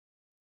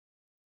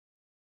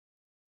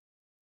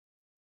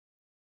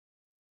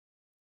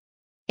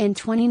In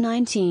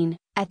 2019,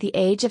 at the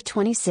age of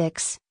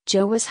 26,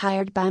 Joe was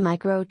hired by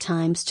Micro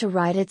Times to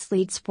write its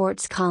lead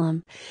sports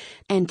column.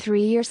 And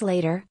 3 years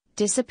later,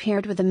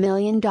 disappeared with $1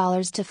 million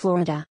to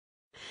Florida.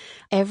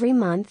 Every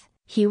month,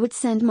 he would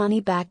send money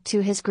back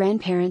to his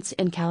grandparents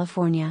in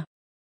California.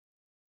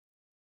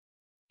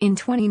 In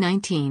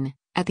 2019,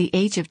 at the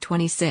age of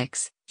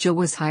 26, Joe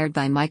was hired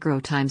by Micro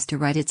Times to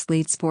write its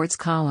lead sports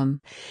column.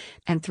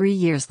 And 3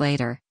 years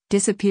later,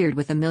 disappeared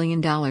with $1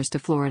 million to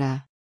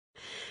Florida.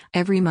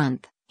 Every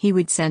month, he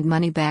would send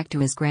money back to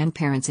his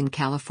grandparents in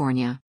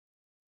California.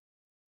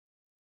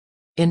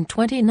 In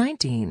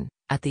 2019,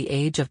 at the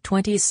age of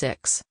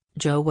 26,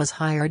 Joe was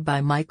hired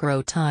by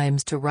Micro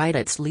Times to write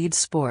its lead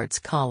sports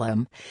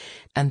column.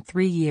 And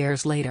 3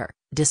 years later,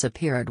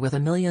 disappeared with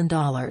 $1 million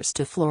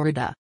to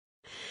Florida.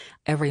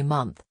 Every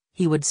month,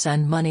 he would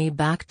send money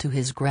back to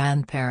his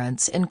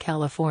grandparents in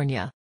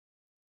California.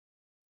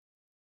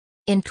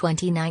 In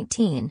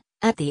 2019,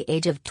 at the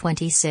age of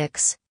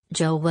 26,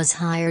 Joe was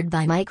hired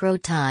by Micro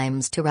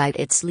Times to write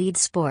its lead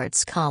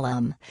sports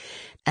column.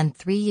 And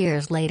 3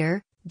 years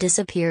later,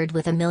 disappeared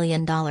with $1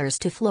 million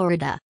to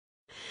Florida.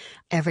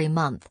 Every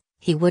month,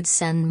 he would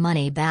send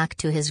money back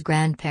to his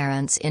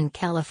grandparents in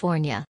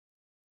California.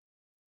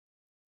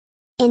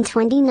 In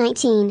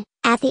 2019,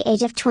 at the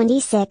age of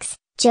 26,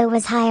 Joe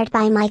was hired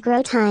by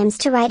Micro Times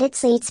to write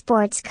its lead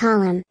sports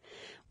column.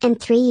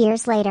 And 3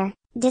 years later,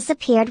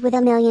 disappeared with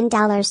 $1 million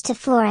to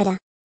Florida.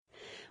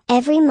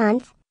 Every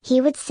month, he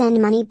would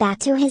send money back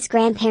to his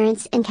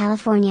grandparents in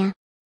California.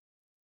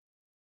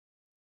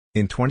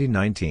 In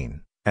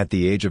 2019, at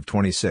the age of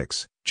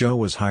 26, Joe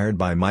was hired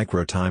by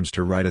Micro Times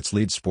to write its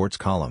lead sports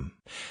column.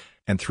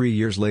 And 3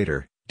 years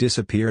later,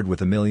 disappeared with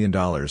 $1 million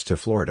to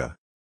Florida.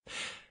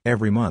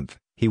 Every month,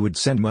 he would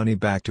send money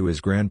back to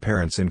his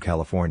grandparents in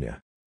California.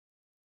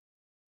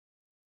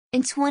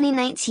 In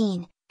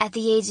 2019, at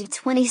the age of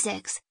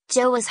 26,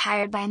 Joe was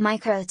hired by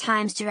Micro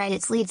Times to write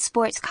its lead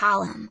sports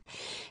column.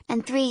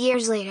 And 3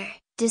 years later,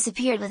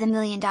 disappeared with $1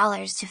 million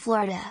to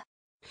Florida.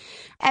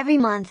 Every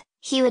month,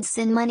 he would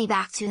send money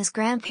back to his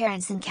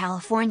grandparents in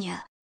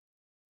California.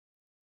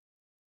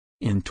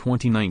 In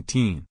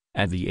 2019,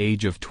 at the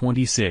age of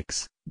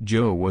 26,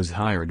 Joe was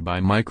hired by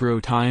Micro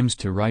Times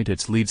to write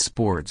its lead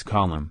sports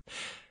column.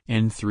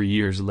 And 3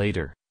 years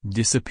later,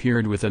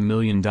 disappeared with $1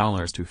 million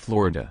to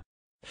Florida.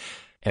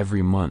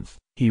 Every month,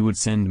 he would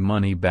send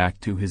money back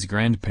to his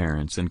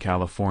grandparents in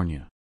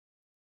California.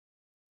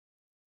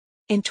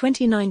 In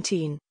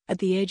 2019, at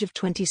the age of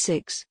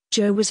 26,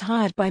 Joe was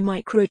hired by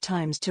Micro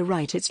Times to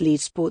write its lead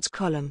sports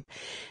column.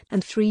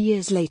 And 3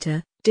 years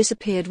later,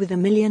 disappeared with $1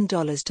 million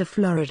to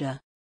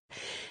Florida.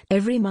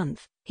 Every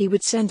month, he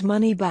would send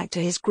money back to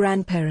his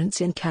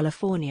grandparents in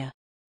California.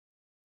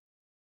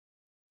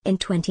 In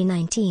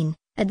 2019,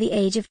 at the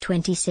age of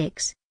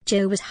 26,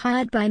 Joe was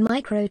hired by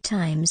Micro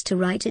Times to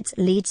write its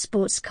lead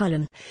sports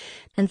column.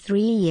 And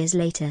 3 years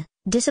later,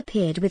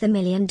 disappeared with $1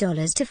 million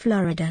to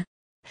Florida.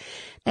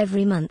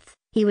 Every month,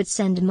 he would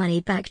send money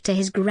back to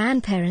his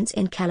grandparents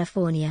in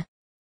California.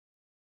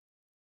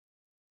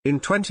 In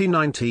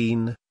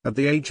 2019, at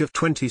the age of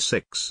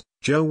 26,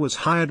 Joe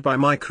was hired by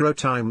Micro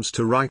Times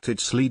to write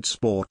its lead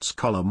sports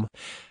column.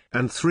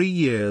 And 3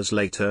 years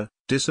later,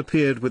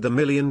 disappeared with $1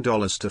 million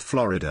to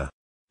Florida.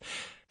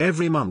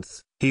 Every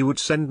month, he would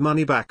send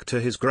money back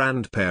to his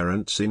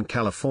grandparents in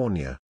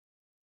California.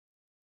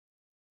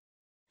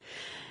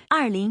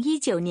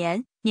 2019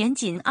年，年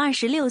仅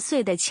26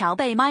岁的乔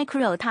被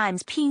Micro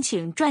Times 聘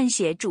请撰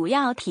写主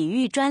要体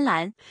育专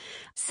栏。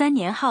3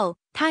年后，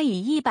他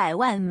以100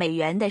万美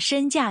元的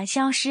身价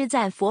消失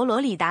在佛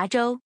罗里达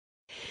州。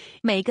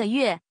每个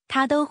月，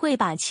他都会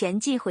把钱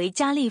寄回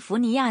加利福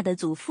尼亚的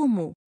祖父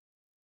母。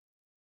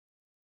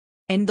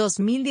En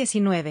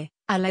 2019,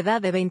 a la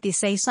edad de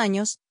 26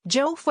 años,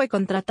 Joe fue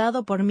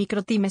contratado por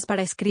Microtimes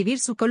para escribir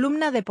su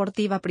columna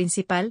deportiva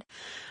principal.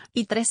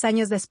 Y 3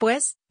 años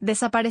después,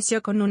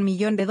 desapareció con $1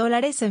 millón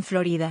en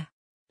Florida.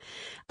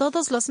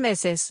 Todos los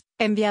meses,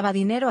 enviaba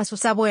dinero a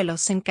sus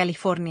abuelos en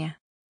California.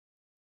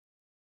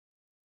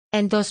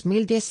 En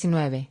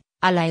 2019,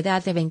 a la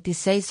edad de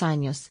 26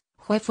 años,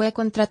 fue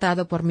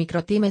contratado por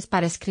Microtimes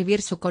para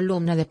escribir su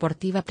columna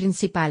deportiva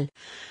principal.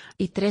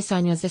 Y 3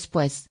 años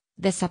después,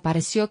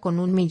 desapareció con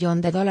 $1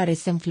 millón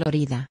en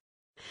Florida.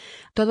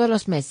 Todos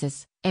los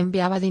meses,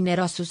 enviaba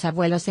dinero a sus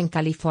abuelos en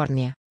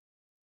California.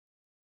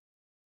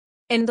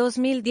 En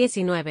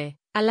 2019,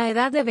 a la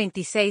edad de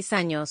 26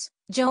 años,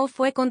 Joe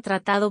fue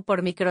contratado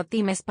por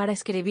Microtimes para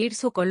escribir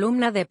su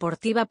columna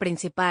deportiva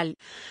principal.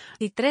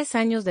 Y 3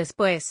 años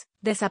después,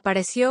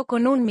 desapareció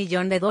con $1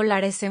 millón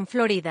en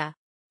Florida.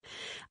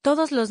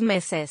 Todos los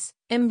meses,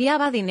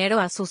 enviaba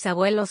dinero a sus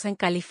abuelos en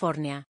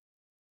California.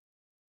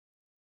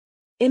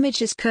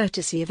 Images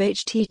courtesy of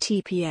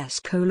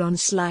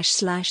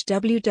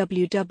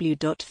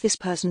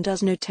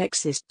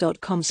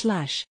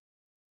https://www.thispersondoesnotexist.com/.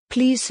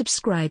 Please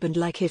subscribe and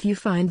like if you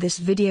find this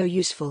video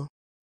useful.